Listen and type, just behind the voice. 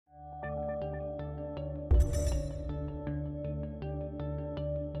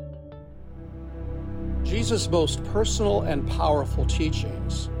Jesus' most personal and powerful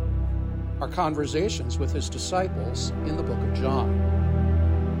teachings are conversations with his disciples in the book of John.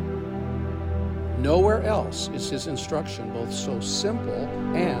 Nowhere else is his instruction both so simple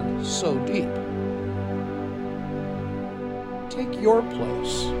and so deep. Take your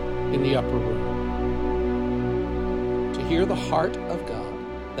place in the upper room to hear the heart of God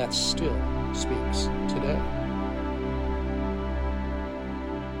that still speaks today.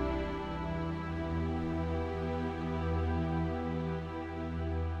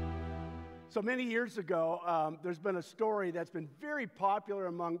 So many years ago, there's been a story that's been very popular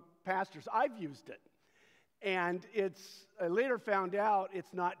among pastors. I've used it. And I later found out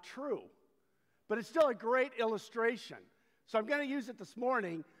it's not true. But it's still a great illustration. So I'm going to use it this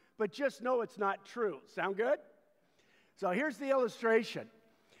morning, but just know it's not true. Sound good? So here's the illustration.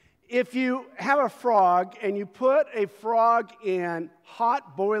 If you have a frog and you put a frog in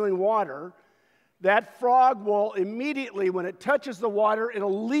hot boiling water, that frog will immediately, when it touches the water,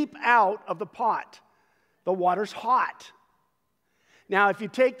 it'll leap out of the pot. The water's hot. Now, if you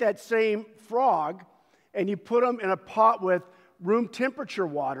take that same frog and you put them in a pot with room temperature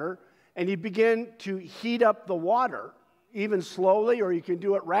water and you begin to heat up the water, even slowly, or you can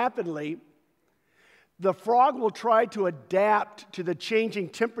do it rapidly, the frog will try to adapt to the changing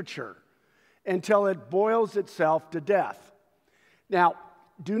temperature until it boils itself to death. Now,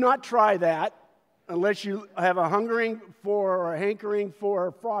 do not try that unless you have a hankering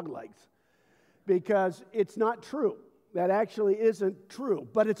for frog legs, because it's not true. That actually isn't true,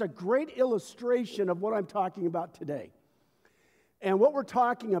 but it's a great illustration of what I'm talking about today. And what we're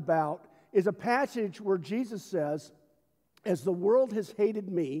talking about is a passage where Jesus says, "As the world has hated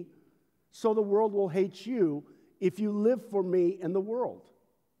me, so the world will hate you if you live for me in the world."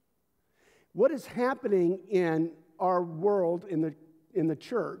 What is happening in our world, in the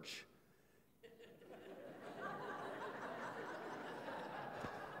church,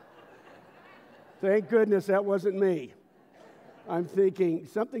 thank goodness that wasn't me. I'm thinking,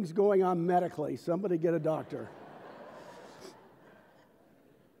 something's going on medically. Somebody get a doctor.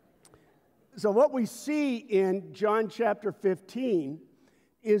 So what we see in John chapter 15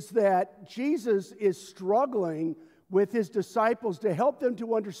 is that Jesus is struggling with his disciples to help them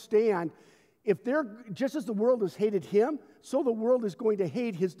to understand, if they're, just as the world has hated him, so the world is going to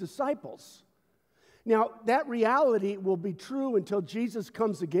hate his disciples. Now, that reality will be true until Jesus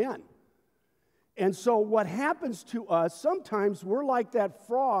comes again. And so what happens to us, sometimes we're like that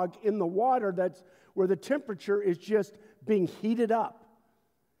frog in the water that's where the temperature is just being heated up.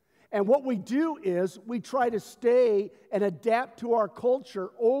 And what we do is we try to stay and adapt to our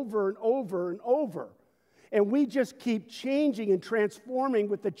culture over and over and over. And we just keep changing and transforming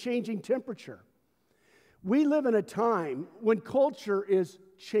with the changing temperature. We live in a time when culture is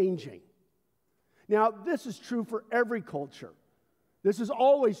changing. Now, this is true for every culture. This is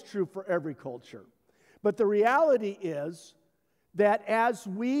always true for every culture. But the reality is that as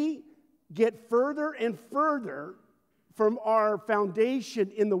we get further and further from our foundation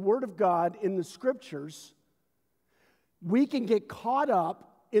in the Word of God, in the Scriptures, we can get caught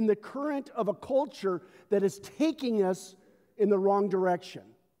up in the current of a culture that is taking us in the wrong direction.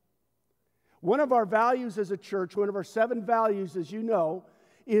 One of our values as a church, one of our 7 values, as you know,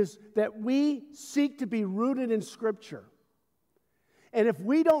 is that we seek to be rooted in Scripture. And if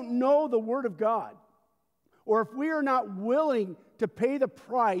we don't know the Word of God, or if we are not willing to pay the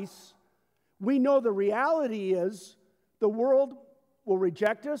price, we know the reality is the world will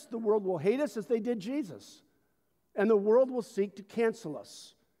reject us, the world will hate us as they did Jesus, and the world will seek to cancel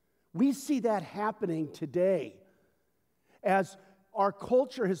us. We see that happening today as our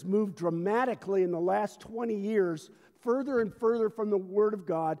culture has moved dramatically in the last 20 years further and further from the Word of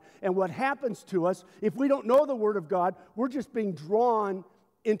God. And what happens to us, if we don't know the Word of God, we're just being drawn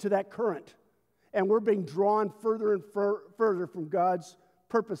into that current. And we're being drawn further and further from God's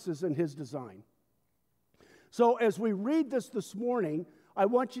purposes and His design. So as we read this morning, I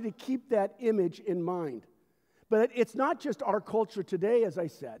want you to keep that image in mind. But it's not just our culture today, as I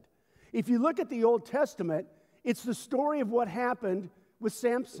said. If you look at the Old Testament, it's the story of what happened with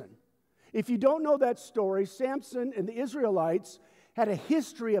Samson. If you don't know that story, Samson and the Israelites had a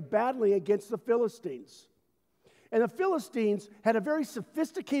history of battling against the Philistines. And the Philistines had a very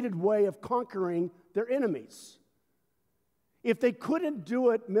sophisticated way of conquering their enemies. If they couldn't do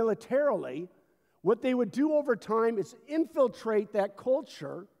it militarily, what they would do over time is infiltrate that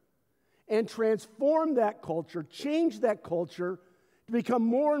culture and transform that culture, change that culture to become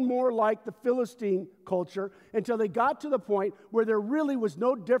more and more like the Philistine culture until they got to the point where there really was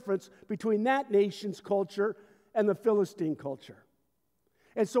no difference between that nation's culture and the Philistine culture.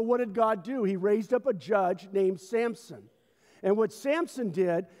 And so what did God do? He raised up a judge named Samson. And what Samson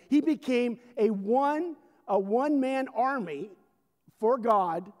did, he became a one-man army for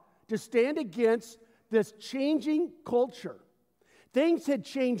God to stand against this changing culture. Things had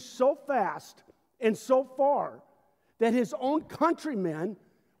changed so fast and so far that his own countrymen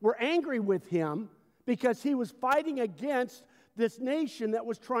were angry with him because he was fighting against this nation that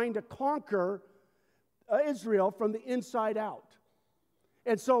was trying to conquer Israel from the inside out.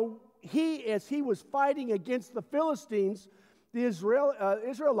 And so as he was fighting against the Philistines, the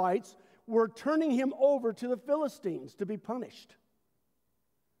Israelites were turning him over to the Philistines to be punished.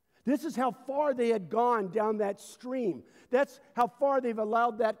 This is how far they had gone down that stream. That's how far they had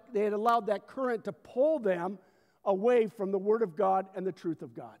allowed that current to pull them away from the Word of God and the truth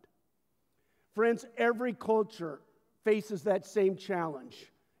of God. Friends, every culture faces that same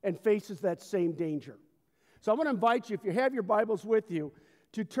challenge and faces that same danger. So I want to invite you, if you have your Bibles with you,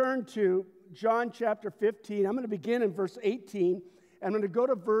 to turn to John chapter 15. I'm going to begin in verse 18, and I'm going to go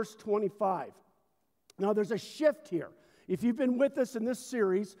to verse 25. Now, there's a shift here. If you've been with us in this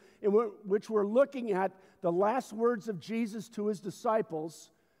series, in which we're looking at the last words of Jesus to his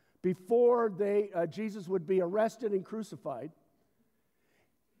disciples before Jesus would be arrested and crucified,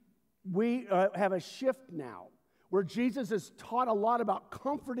 we have a shift now where Jesus has taught a lot about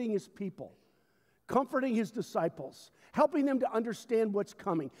comforting his people, comforting his disciples, helping them to understand what's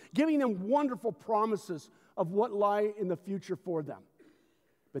coming, giving them wonderful promises of what lie in the future for them.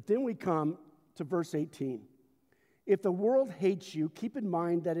 But then we come to verse 18. If the world hates you, keep in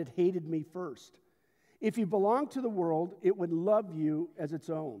mind that it hated me first. If you belong to the world, it would love you as its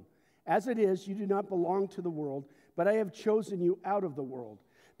own. As it is, you do not belong to the world, but I have chosen you out of the world.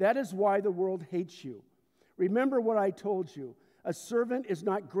 That is why the world hates you. Remember what I told you. A servant is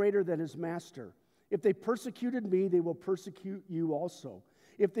not greater than his master. If they persecuted me, they will persecute you also.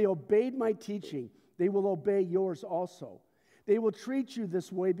 If they obeyed my teaching, they will obey yours also. They will treat you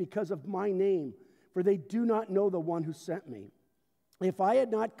this way because of my name, for they do not know the one who sent me. If I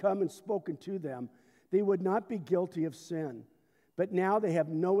had not come and spoken to them, they would not be guilty of sin. But now they have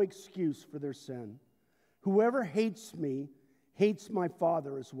no excuse for their sin. Whoever hates me hates my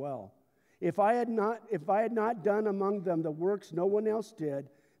Father as well. If I had not done among them the works no one else did,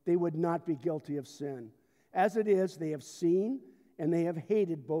 they would not be guilty of sin. As it is, they have seen and they have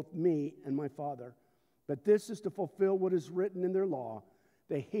hated both me and my Father. But this is to fulfill what is written in their law.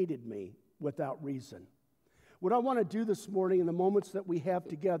 They hated me without reason. What I want to do this morning in the moments that we have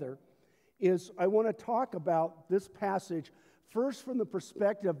together is I want to talk about this passage first from the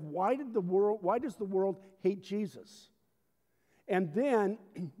perspective of why does the world hate Jesus? And then,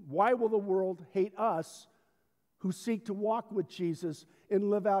 why will the world hate us who seek to walk with Jesus and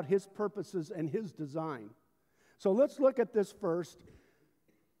live out his purposes and his design? So let's look at this first.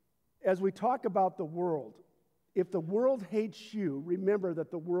 As we talk about the world, if the world hates you, remember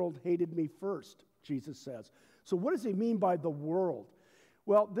that the world hated me first, Jesus says. So what does he mean by the world?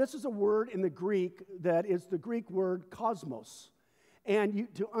 Well, this is a word in the Greek that is the Greek word cosmos. And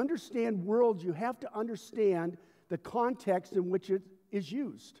to understand world, you have to understand the context in which it is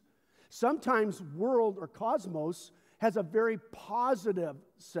used. Sometimes world or cosmos has a very positive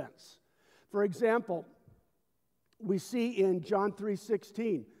sense. For example, we see in John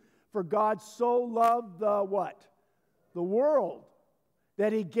 3:16, for God so loved the what? The world,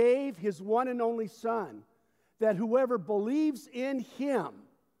 that he gave his one and only Son, that whoever believes in him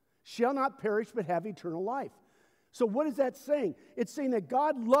shall not perish but have eternal life. So what is that saying? It's saying that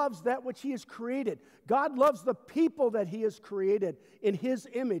God loves that which he has created. God loves the people that he has created in his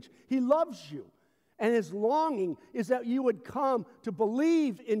image. He loves you. And his longing is that you would come to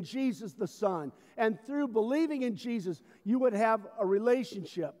believe in Jesus the Son. And through believing in Jesus, you would have a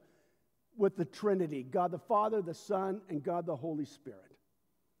relationship with the Trinity, God the Father, the Son, and God the Holy Spirit.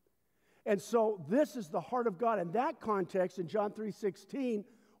 And so this is the heart of God. In that context, in John 3:16,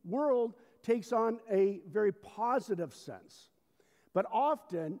 world takes on a very positive sense. But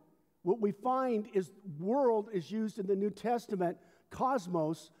often, what we find is world is used in the New Testament,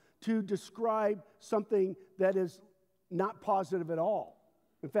 cosmos, to describe something that is not positive at all.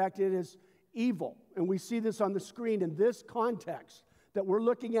 In fact, it is evil. And we see this on the screen in this context that we're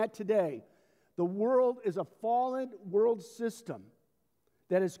looking at today. The world is a fallen world system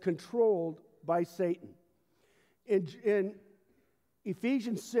that is controlled by Satan. In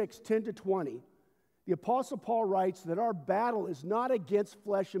Ephesians 6:10-20, the Apostle Paul writes that our battle is not against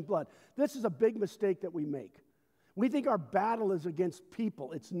flesh and blood. This is a big mistake that we make. We think our battle is against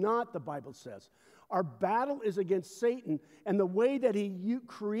people. It's not, the Bible says. Our battle is against Satan and the way that he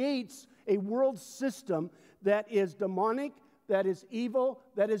creates a world system that is demonic, that is evil,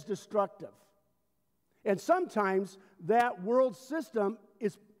 that is destructive. And sometimes that world system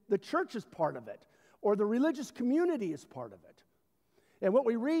is, the church is part of it, or the religious community is part of it. And what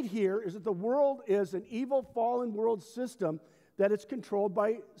we read here is that the world is an evil, fallen world system that is controlled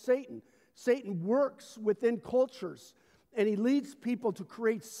by Satan. Satan works within cultures, and he leads people to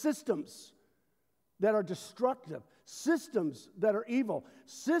create systems that are destructive, systems that are evil,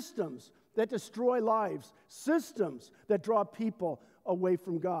 systems that destroy lives, systems that draw people away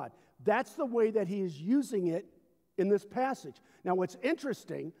from God. That's the way that he is using it in this passage. Now, what's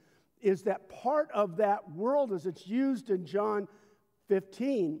interesting is that part of that world as it's used in John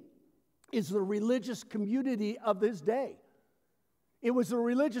 15 is the religious community of this day. It was the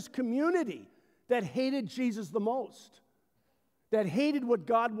religious community that hated Jesus the most, that hated what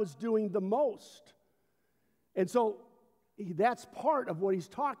God was doing the most. And so that's part of what he's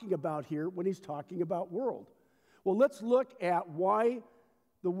talking about here when he's talking about world. Well, let's look at why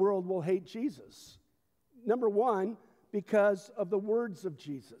the world will hate Jesus. Number one, because of the words of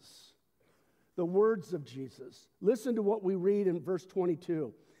Jesus. The words of Jesus. Listen to what we read in verse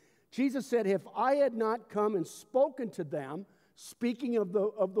 22. Jesus said, "If I had not come and spoken to them," speaking of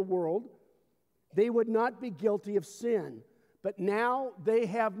the world, "they would not be guilty of sin. But now they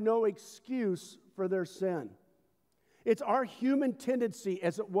have no excuse for their sin." It's our human tendency,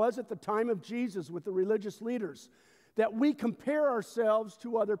 as it was at the time of Jesus with the religious leaders, that we compare ourselves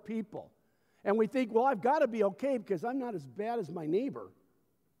to other people. And we think, well, I've got to be okay because I'm not as bad as my neighbor.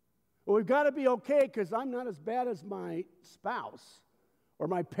 Or we've got to be okay because I'm not as bad as my spouse or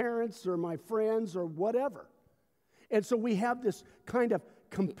my parents or my friends or whatever. And so we have this kind of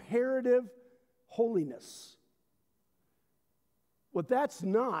comparative holiness. Well, that's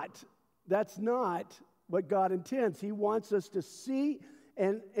not what God intends. He wants us to see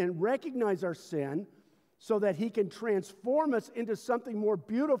and recognize our sin so that he can transform us into something more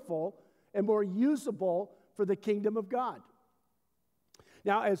beautiful and more usable for the kingdom of God.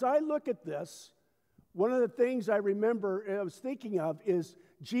 Now, as I look at this, one of the things I remember I was thinking of is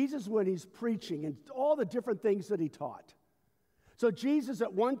Jesus when he's preaching and all the different things that he taught. So Jesus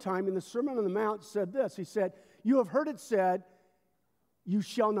at one time in the Sermon on the Mount said this. He said, "You have heard it said, you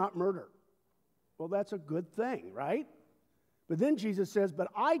shall not murder." Well, that's a good thing, right? But then Jesus says,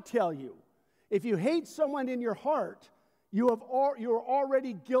 "But I tell you, if you hate someone in your heart, you are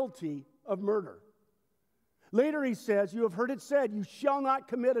already guilty of murder." Later he says, "You have heard it said, you shall not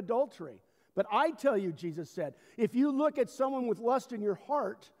commit adultery. But I tell you," Jesus said, "if you look at someone with lust in your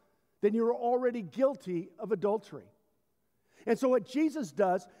heart, then you are already guilty of adultery." And so what Jesus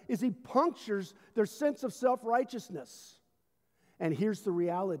does is he punctures their sense of self-righteousness. And here's the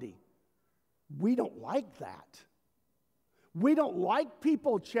reality. We don't like that. We don't like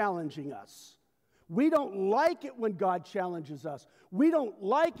people challenging us. We don't like it when God challenges us. We don't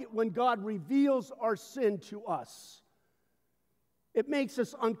like it when God reveals our sin to us. It makes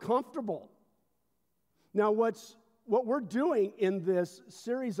us uncomfortable. Now, what we're doing in this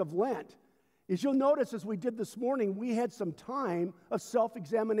series of Lent is you'll notice as we did this morning, we had some time of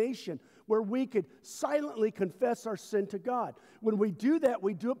self-examination where we could silently confess our sin to God. When we do that,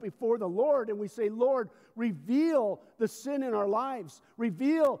 we do it before the Lord and we say, "Lord, reveal the sin in our lives.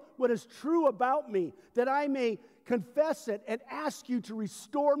 Reveal what is true about me, that I may confess it and ask you to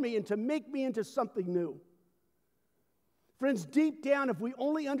restore me and to make me into something new." Friends, deep down, if we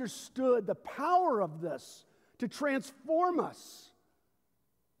only understood the power of this to transform us,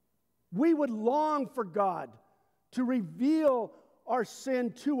 we would long for God to reveal our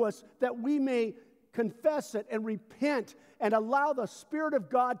sin to us that we may confess it and repent and allow the Spirit of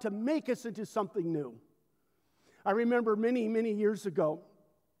God to make us into something new. I remember many, many years ago,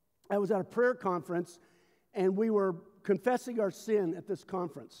 I was at a prayer conference and we were confessing our sin at this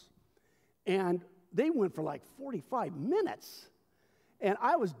conference. And they went for like 45 minutes. And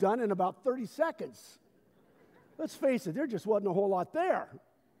I was done in about 30 seconds. Let's face it, there just wasn't a whole lot there.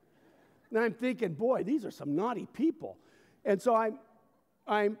 And I'm thinking, boy, these are some naughty people. And so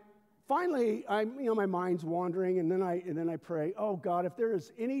I'm finally, my mind's wandering, and then I pray, "Oh God, if there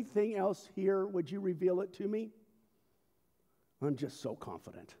is anything else here, would you reveal it to me?" I'm just so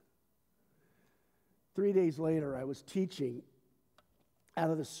confident. 3 days later, I was teaching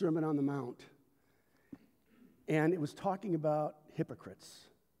out of the Sermon on the Mount, and it was talking about hypocrites.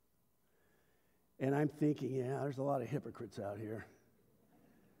 And I'm thinking, yeah, there's a lot of hypocrites out here.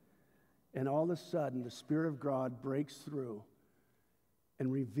 And all of a sudden, the Spirit of God breaks through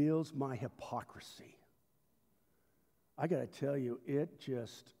and reveals my hypocrisy. I got to tell you, it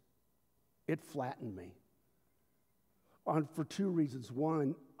flattened me. For two reasons.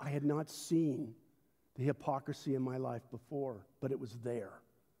 One, I had not seen the hypocrisy in my life before, but it was there.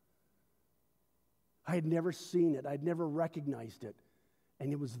 I had never seen it. I'd never recognized it,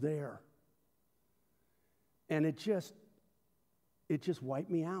 and it was there. And it just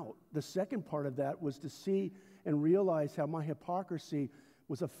wiped me out. The second part of that was to see and realize how my hypocrisy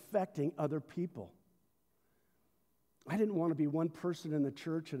was affecting other people. I didn't want to be one person in the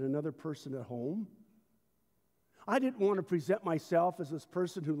church and another person at home. I didn't want to present myself as this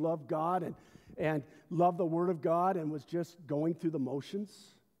person who loved God and loved the Word of God and was just going through the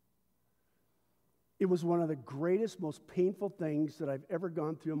motions. It was one of the greatest, most painful things that I've ever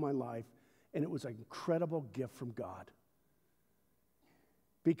gone through in my life, and it was an incredible gift from God.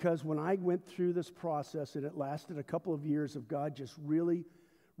 Because when I went through this process, and it lasted a couple of years of God just really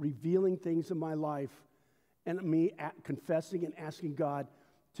revealing things in my life, and me confessing and asking God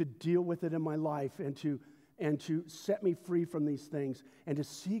to deal with it in my life and to set me free from these things, and to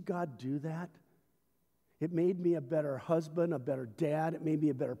see God do that, it made me a better husband, a better dad. It made me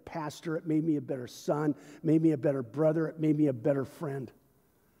a better pastor. It made me a better son. It made me a better brother. It made me a better friend.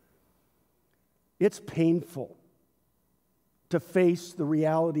 It's painful to face the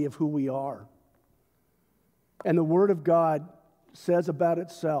reality of who we are. And the Word of God says about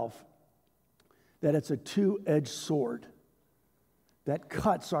itself that it's a two-edged sword that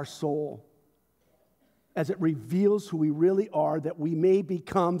cuts our soul as it reveals who we really are, that we may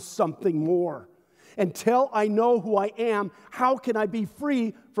become something more. Until I know who I am, how can I be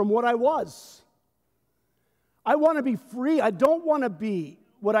free from what I was? I want to be free. I don't want to be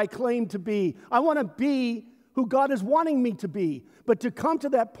what I claim to be. I want to be who God is wanting me to be. But to come to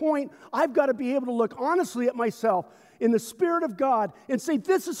that point, I've got to be able to look honestly at myself in the Spirit of God and say,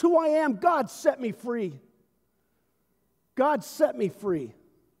 this is who I am. God set me free. God set me free.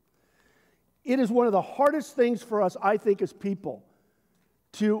 It is one of the hardest things for us, I think, as people,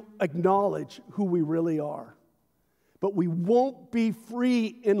 to acknowledge who we really are. But we won't be free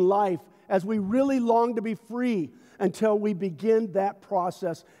in life as we really long to be free until we begin that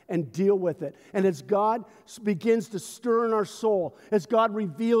process and deal with it. And as God begins to stir in our soul, as God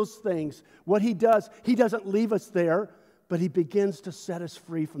reveals things, what He does, He doesn't leave us there, but He begins to set us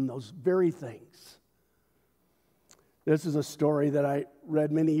free from those very things. This is a story that I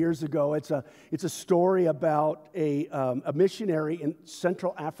read many years ago. It's a story about a missionary in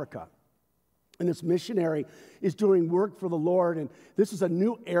Central Africa. And this missionary is doing work for the Lord, and this is a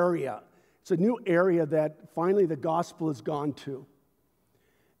new area. It's a new area that finally the gospel has gone to.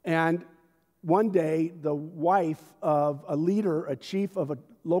 And one day, the wife of a leader, a chief of a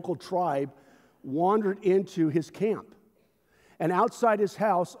local tribe, wandered into his camp. And outside his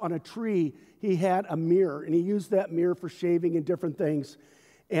house, on a tree, he had a mirror, and he used that mirror for shaving and different things.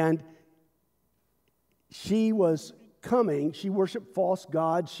 And she was coming. She worshiped false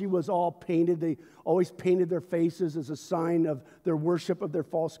gods. She was all painted. They always painted their faces as a sign of their worship of their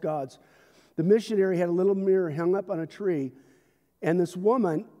false gods. The missionary had a little mirror hung up on a tree, and this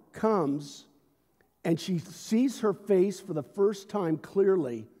woman comes, and she sees her face for the first time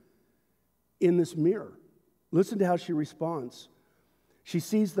clearly in this mirror. Listen to how she responds. She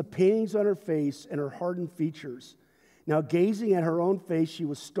sees the paintings on her face and her hardened features. Now, gazing at her own face, she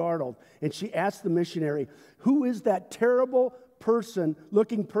was startled, and she asked the missionary, "Who is that terrible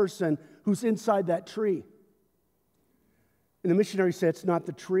looking person who's inside that tree?" And the missionary said, "It's not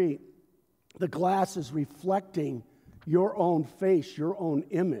the tree. The glass is reflecting your own face, your own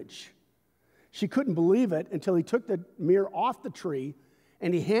image." She couldn't believe it until he took the mirror off the tree,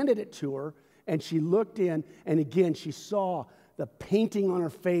 and he handed it to her, and she looked in, and again, she saw the painting on her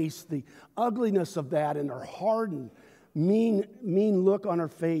face, the ugliness of that, and her hardened, mean look on her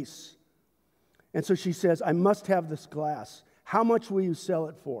face. And so she says, "I must have this glass. How much will you sell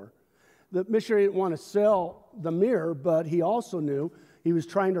it for?" The missionary didn't want to sell the mirror, but he also knew he was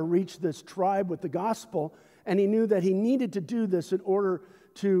trying to reach this tribe with the gospel, and he knew that he needed to do this in order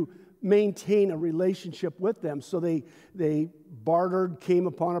to maintain a relationship with them. So they bartered, came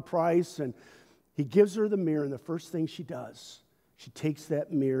upon a price, and he gives her the mirror, and the first thing she does, she takes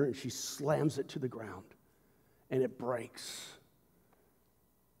that mirror and she slams it to the ground, and it breaks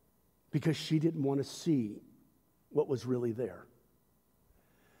because she didn't want to see what was really there.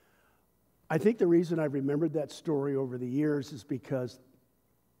 I think the reason I've remembered that story over the years is because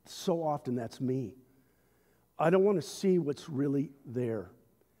so often that's me. I don't want to see what's really there.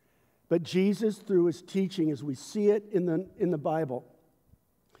 But Jesus, through His teaching, as we see it in the Bible,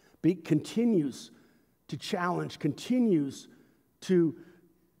 continues to challenge, continues to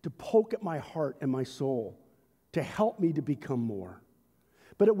poke at my heart and my soul to help me to become more.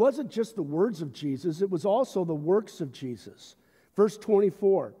 But it wasn't just the words of Jesus, it was also the works of Jesus. Verse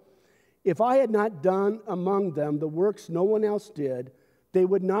 24, if I had not done among them the works no one else did, they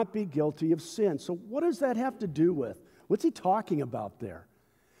would not be guilty of sin. So what does that have to do with? What's he talking about there?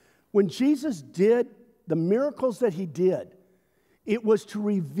 When Jesus did the miracles that he did, it was to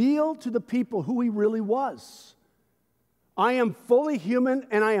reveal to the people who he really was. I am fully human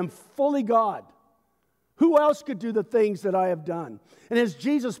and I am fully God. Who else could do the things that I have done? And as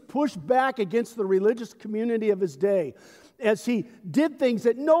Jesus pushed back against the religious community of his day, as he did things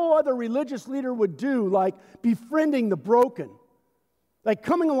that no other religious leader would do, like befriending the broken, like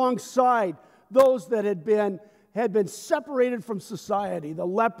coming alongside those that had been separated from society, the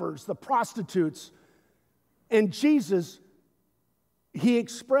lepers, the prostitutes. And Jesus, he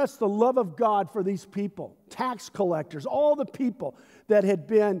expressed the love of God for these people, tax collectors, all the people that had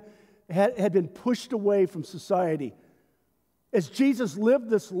been pushed away from society. As Jesus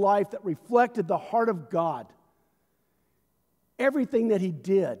lived this life that reflected the heart of God, everything that he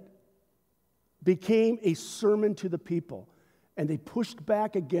did became a sermon to the people, and they pushed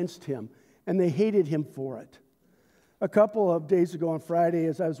back against him, and they hated him for it. A couple of days ago on Friday,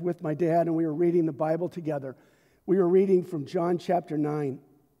 as I was with my dad and we were reading the Bible together, we were reading from John chapter 9,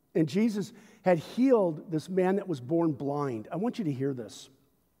 and Jesus had healed this man that was born blind. I want you to hear this.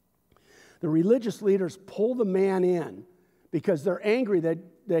 The religious leaders pull the man in because they're angry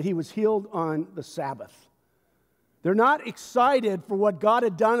that he was healed on the Sabbath. They're not excited for what God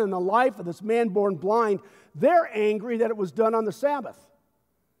had done in the life of this man born blind. They're angry that it was done on the Sabbath.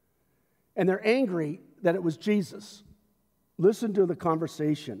 And they're angry that it was Jesus. Listen to the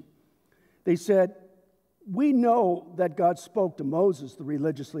conversation. They said, we know that God spoke to Moses, the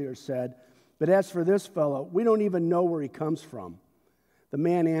religious leader said, but as for this fellow, we don't even know where he comes from. The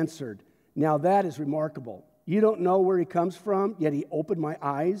man answered, now that is remarkable. You don't know where he comes from, yet he opened my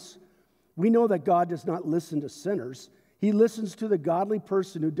eyes. We know that God does not listen to sinners. He listens to the godly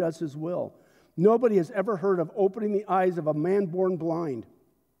person who does his will. Nobody has ever heard of opening the eyes of a man born blind.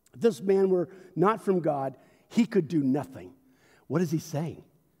 If this man were not from God, he could do nothing. What is he saying?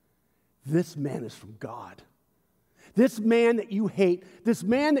 This man is from God. This man that you hate, this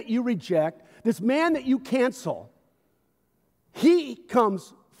man that you reject, this man that you cancel, he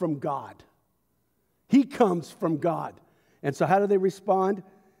comes from God. He comes from God. And so how do they respond?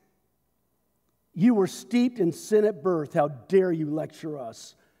 You were steeped in sin at birth. How dare you lecture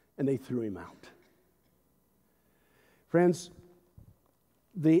us? And they threw him out. Friends,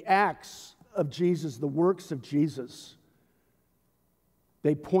 the acts of Jesus, the works of Jesus,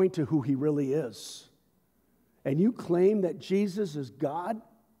 they point to who he really is. And you claim that Jesus is God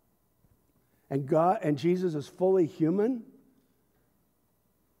and Jesus is fully human?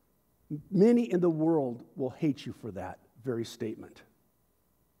 Many in the world will hate you for that very statement.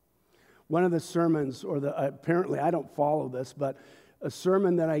 One of the sermons, apparently I don't follow this, but a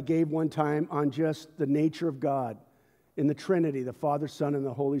sermon that I gave one time on just the nature of God in the Trinity, the Father, Son, and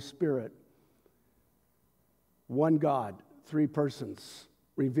the Holy Spirit. One God, three persons,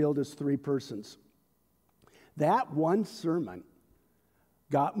 revealed as three persons. That one sermon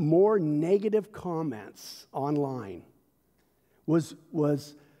got more negative comments online, was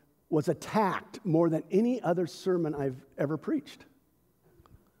attacked more than any other sermon I've ever preached.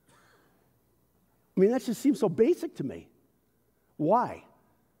 I mean, that just seems so basic to me. Why?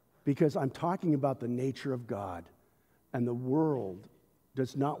 Because I'm talking about the nature of God, and the world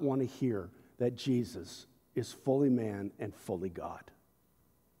does not want to hear that Jesus is fully man and fully God.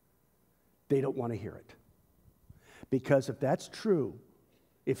 They don't want to hear it. Because if that's true,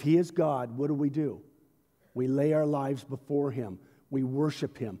 if he is God, what do? We lay our lives before him. We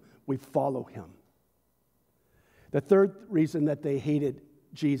worship him. We follow him. The third reason that they hated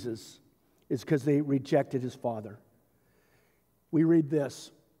Jesus is because they rejected his Father. We read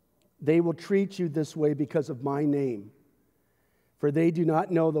this, they will treat you this way because of my name, for they do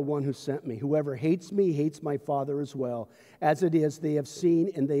not know the one who sent me. Whoever hates me hates my Father as well. As it is, they have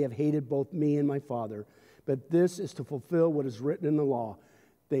seen and they have hated both me and my Father. But this is to fulfill what is written in the law.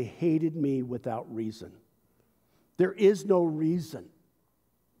 They hated me without reason. There is no reason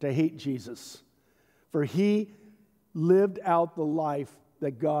to hate Jesus, for he lived out the life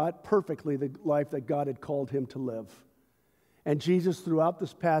that God, perfectly the life that God had called him to live. And Jesus throughout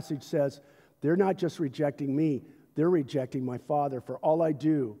this passage says, they're not just rejecting me, they're rejecting my Father, for all I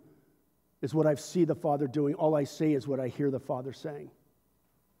do is what I see the Father doing. All I say is what I hear the Father saying.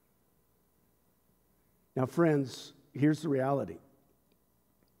 Now, friends, here's the reality.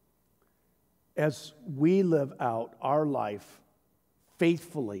 As we live out our life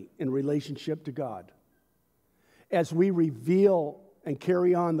faithfully in relationship to God, as we reveal and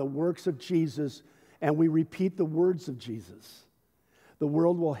carry on the works of Jesus and we repeat the words of Jesus, the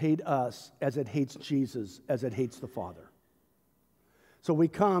world will hate us as it hates Jesus, as it hates the Father. So we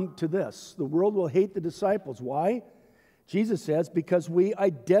come to this. The world will hate the disciples. Why? Jesus says, because we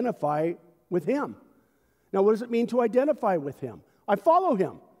identify with him. Now, what does it mean to identify with him? I follow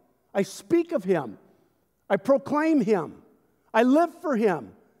him. I speak of him. I proclaim him. I live for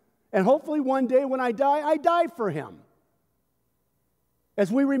him. And hopefully one day when I die for him.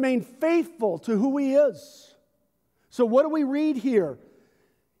 As we remain faithful to who he is. So what do we read here?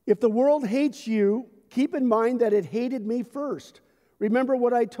 If the world hates you, keep in mind that it hated me first. Remember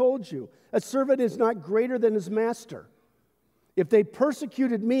what I told you. A servant is not greater than his master. If they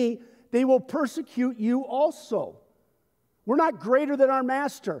persecuted me, they will persecute you also. We're not greater than our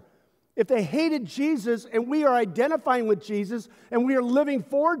master. If they hated Jesus and we are identifying with Jesus and we are living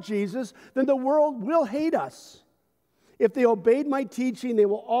for Jesus, then the world will hate us. If they obeyed my teaching, they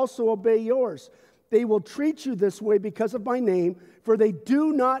will also obey yours. They will treat you this way because of my name, for they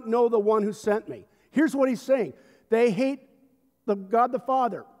do not know the one who sent me. Here's what he's saying. They hate God the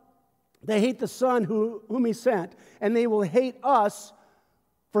Father. They hate the Son whom he sent, and they will hate us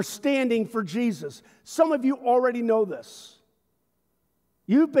for standing for Jesus. Some of you already know this.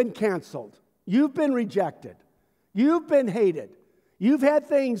 You've been canceled. You've been rejected. You've been hated. You've had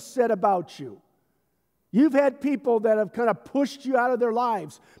things said about you. You've had people that have kind of pushed you out of their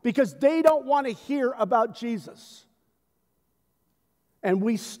lives because they don't want to hear about Jesus. And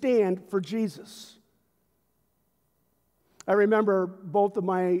we stand for Jesus. I remember both of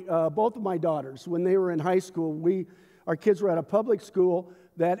my daughters, when they were in high school, our kids were at a public school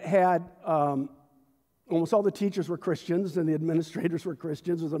that had, almost all the teachers were Christians and the administrators were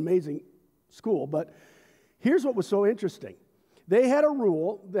Christians. It was an amazing school. But here's what was so interesting. They had a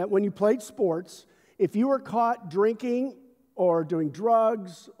rule that when you played sports, if you were caught drinking or doing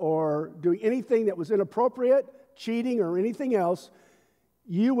drugs or doing anything that was inappropriate, cheating or anything else,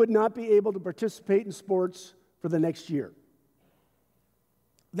 you would not be able to participate in sports for the next year.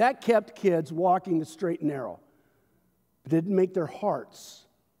 That kept kids walking the straight and narrow, but didn't make their hearts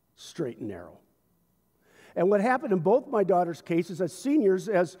straight and narrow. And what happened in both my daughters' cases, as seniors,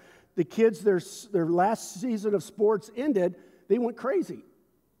 as the kids, their last season of sports ended, they went crazy.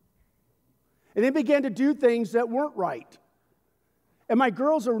 And they began to do things that weren't right. And my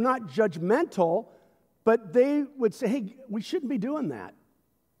girls are not judgmental, but they would say, hey, we shouldn't be doing that.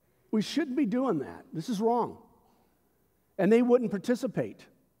 We shouldn't be doing that. This is wrong. And they wouldn't participate.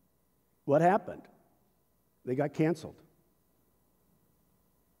 What happened? They got canceled.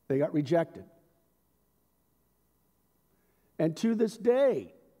 They got rejected. And to this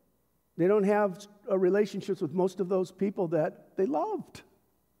day, they don't have relationships with most of those people that they loved.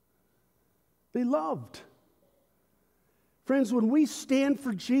 They loved. Friends, when we stand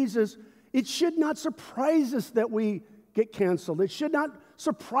for Jesus, it should not surprise us that we get canceled. It should not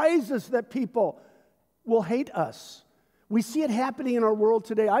surprise us that people will hate us. We see it happening in our world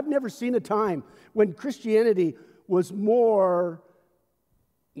today. I've never seen a time when Christianity was more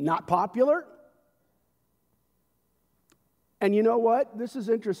not popular. And you know what? This is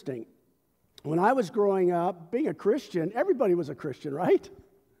interesting. When I was growing up, being a Christian, everybody was a Christian, right?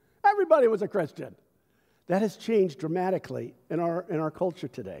 Everybody was a Christian. That has changed dramatically in our culture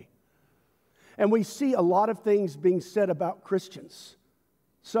today. And we see a lot of things being said about Christians.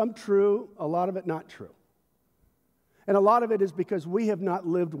 Some true, a lot of it not true. And a lot of it is because we have not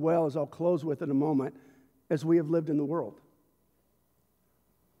lived well, as I'll close with in a moment, as we have lived in the world.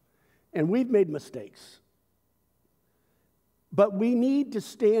 And we've made mistakes. But we need to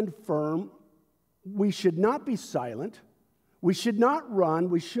stand firm. We should not be silent. We should not run.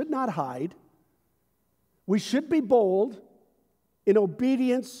 We should not hide. We should be bold in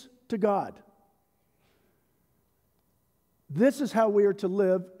obedience to God. This is how we are to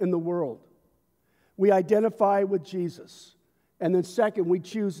live in the world. We identify with Jesus. And then second, we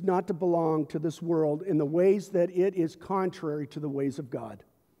choose not to belong to this world in the ways that it is contrary to the ways of God.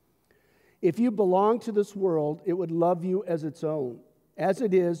 If you belong to this world, it would love you as its own. As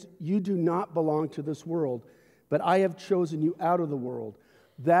it is, you do not belong to this world, but I have chosen you out of the world.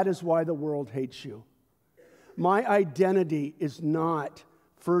 That is why the world hates you. My identity is not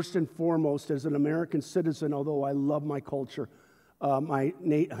first and foremost as an American citizen, although I love my culture. Not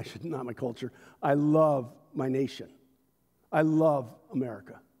my culture. I love my nation. I love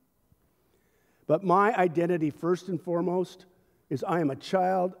America. But my identity, first and foremost, is I am a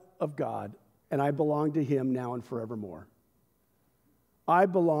child of God, and I belong to Him now and forevermore. I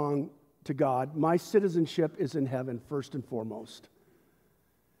belong to God. My citizenship is in heaven, first and foremost.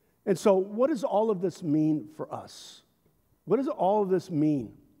 And so, what does all of this mean for us? What does all of this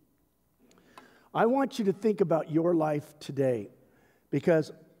mean? I want you to think about your life today,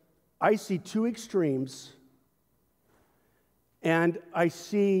 because I see two extremes, and I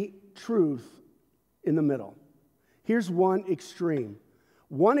see truth in the middle. Here's one extreme.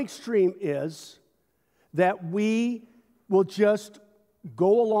 One extreme is that we will just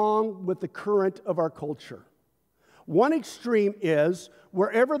go along with the current of our culture. One extreme is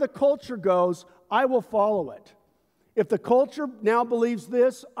wherever the culture goes, I will follow it. If the culture now believes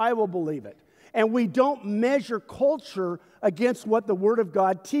this, I will believe it. And we don't measure culture against what the Word of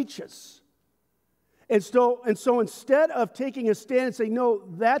God teaches. And so instead of taking a stand and saying, no,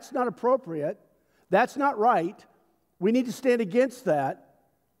 that's not appropriate, that's not right, we need to stand against that,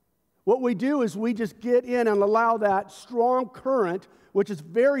 what we do is we just get in and allow that strong current, which is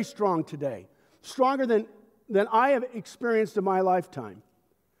very strong today, stronger than I have experienced in my lifetime,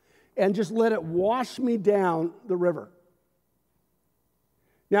 and just let it wash me down the river.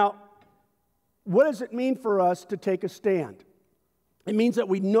 Now, what does it mean for us to take a stand? It means that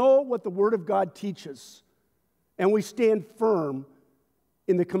we know what the Word of God teaches, and we stand firm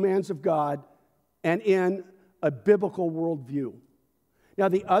in the commands of God and in a biblical worldview. Now,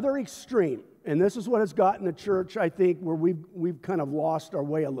 the other extreme, and this is what has gotten the church, I think, where we've kind of lost our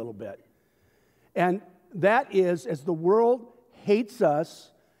way a little bit. And that is, as the world hates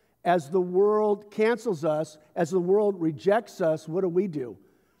us, as the world cancels us, as the world rejects us, what do?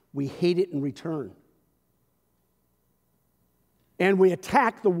 We hate it in return. And we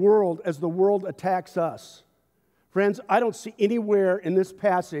attack the world as the world attacks us. Friends, I don't see anywhere in this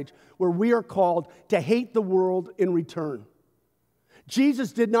passage where we are called to hate the world in return.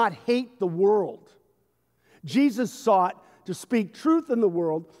 Jesus did not hate the world. Jesus sought to speak truth in the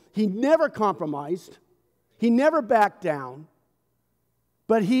world. He never compromised. He never backed down.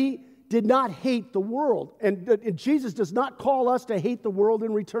 But he did not hate the world. And Jesus does not call us to hate the world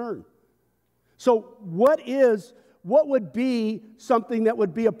in return. So what would be something that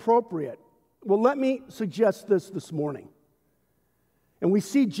would be appropriate? Well, let me suggest this morning. And we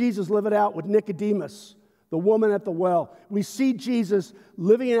see Jesus live it out with Nicodemus, the woman at the well. We see Jesus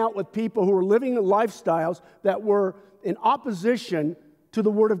living it out with people who were living lifestyles that were in opposition to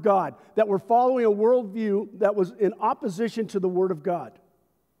the Word of God, that were following a worldview that was in opposition to the Word of God.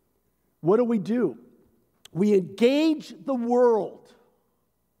 What do? We engage the world.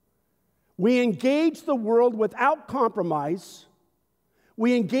 We engage the world without compromise.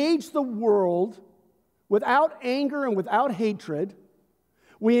 We engage the world without anger and without hatred.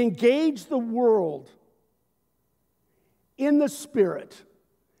 We engage the world in the Spirit.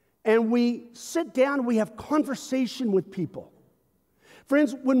 And we sit down and we have conversation with people.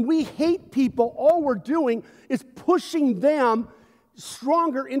 Friends, when we hate people, all we're doing is pushing them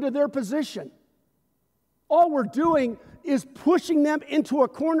stronger into their position. All we're doing is pushing them into a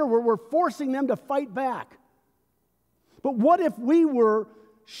corner where we're forcing them to fight back. But what if we were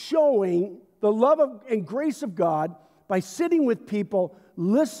showing the love and grace of God by sitting with people,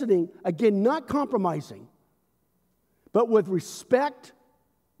 listening, again, not compromising, but with respect,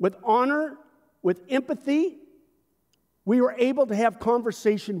 with honor, with empathy, we were able to have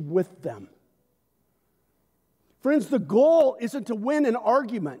conversation with them. Friends, the goal isn't to win an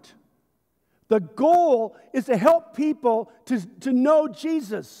argument. The goal is to help people to know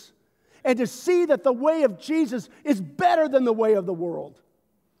Jesus and to see that the way of Jesus is better than the way of the world.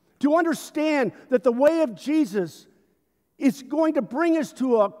 To understand that the way of Jesus is going to bring us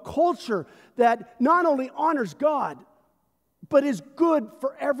to a culture that not only honors God, but is good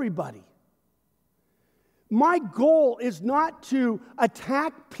for everybody. My goal is not to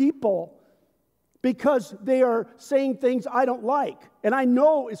attack people because they are saying things I don't like, and I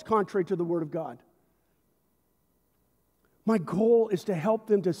know is contrary to the Word of God. My goal is to help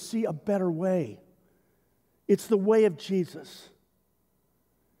them to see a better way. It's the way of Jesus.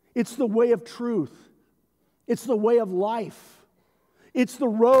 It's the way of truth. It's the way of life. It's the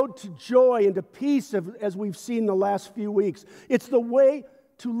road to joy and to peace, as we've seen the last few weeks. It's the way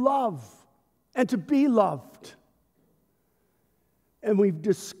to love and to be loved. And we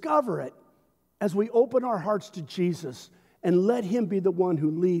discover it as we open our hearts to Jesus and let Him be the one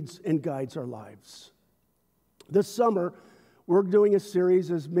who leads and guides our lives. This summer, we're doing a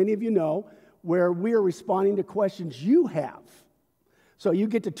series, as many of you know, where we are responding to questions you have. So you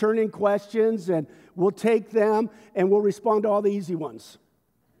get to turn in questions, and we'll take them, and we'll respond to all the easy ones.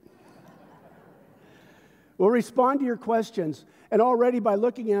 We'll respond to your questions, and already by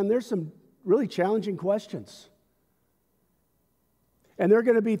looking at them, there's some really challenging questions. And they're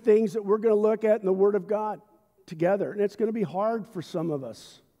going to be things that we're going to look at in the Word of God together. And it's going to be hard for some of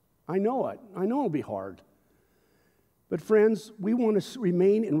us. I know it. I know it'll be hard. But friends, we want to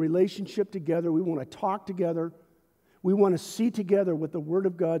remain in relationship together. We want to talk together. We want to see together what the Word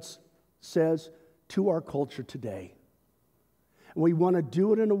of God says to our culture today. And we want to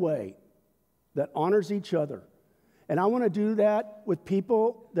do it in a way that honors each other. And I want to do that with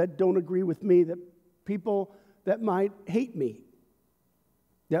people that don't agree with me, that people that might hate me,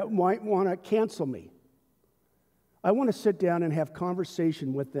 that might want to cancel me. I want to sit down and have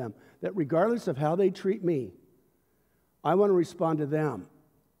conversation with them that regardless of how they treat me, I want to respond to them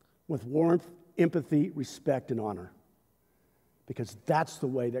with warmth, empathy, respect, and honor. Because that's the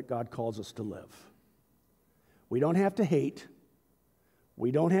way that God calls us to live. We don't have to hate.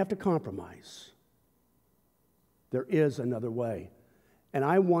 We don't have to compromise. There is another way. And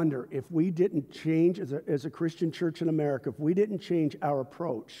I wonder if we didn't change as a Christian church in America, if we didn't change our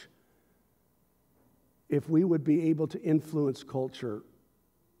approach, if we would be able to influence culture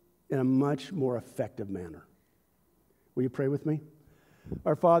in a much more effective manner. Will you pray with me?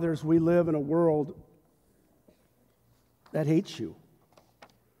 Our fathers, we live in a world that hates you,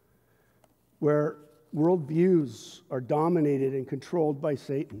 where worldviews are dominated and controlled by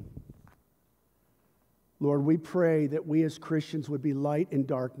Satan. Lord, we pray that we as Christians would be light in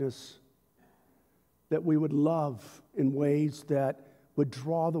darkness, that we would love in ways that would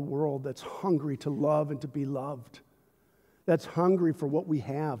draw the world that's hungry to love and to be loved, that's hungry for what we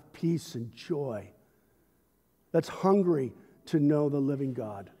have, peace and joy, that's hungry to know the living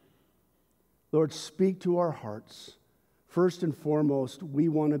God. Lord, speak to our hearts. First and foremost, we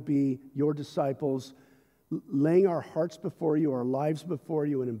want to be your disciples, laying our hearts before you, our lives before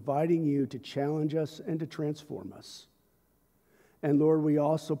you, and inviting you to challenge us and to transform us. And Lord, we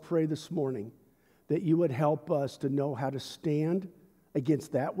also pray this morning that you would help us to know how to stand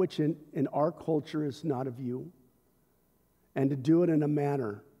against that which in our culture is not of you, and to do it in a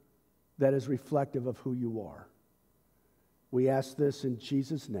manner that is reflective of who you are. We ask this in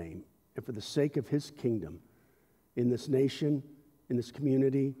Jesus' name and for the sake of his kingdom in this nation, in this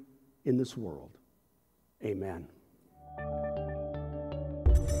community, in this world. Amen.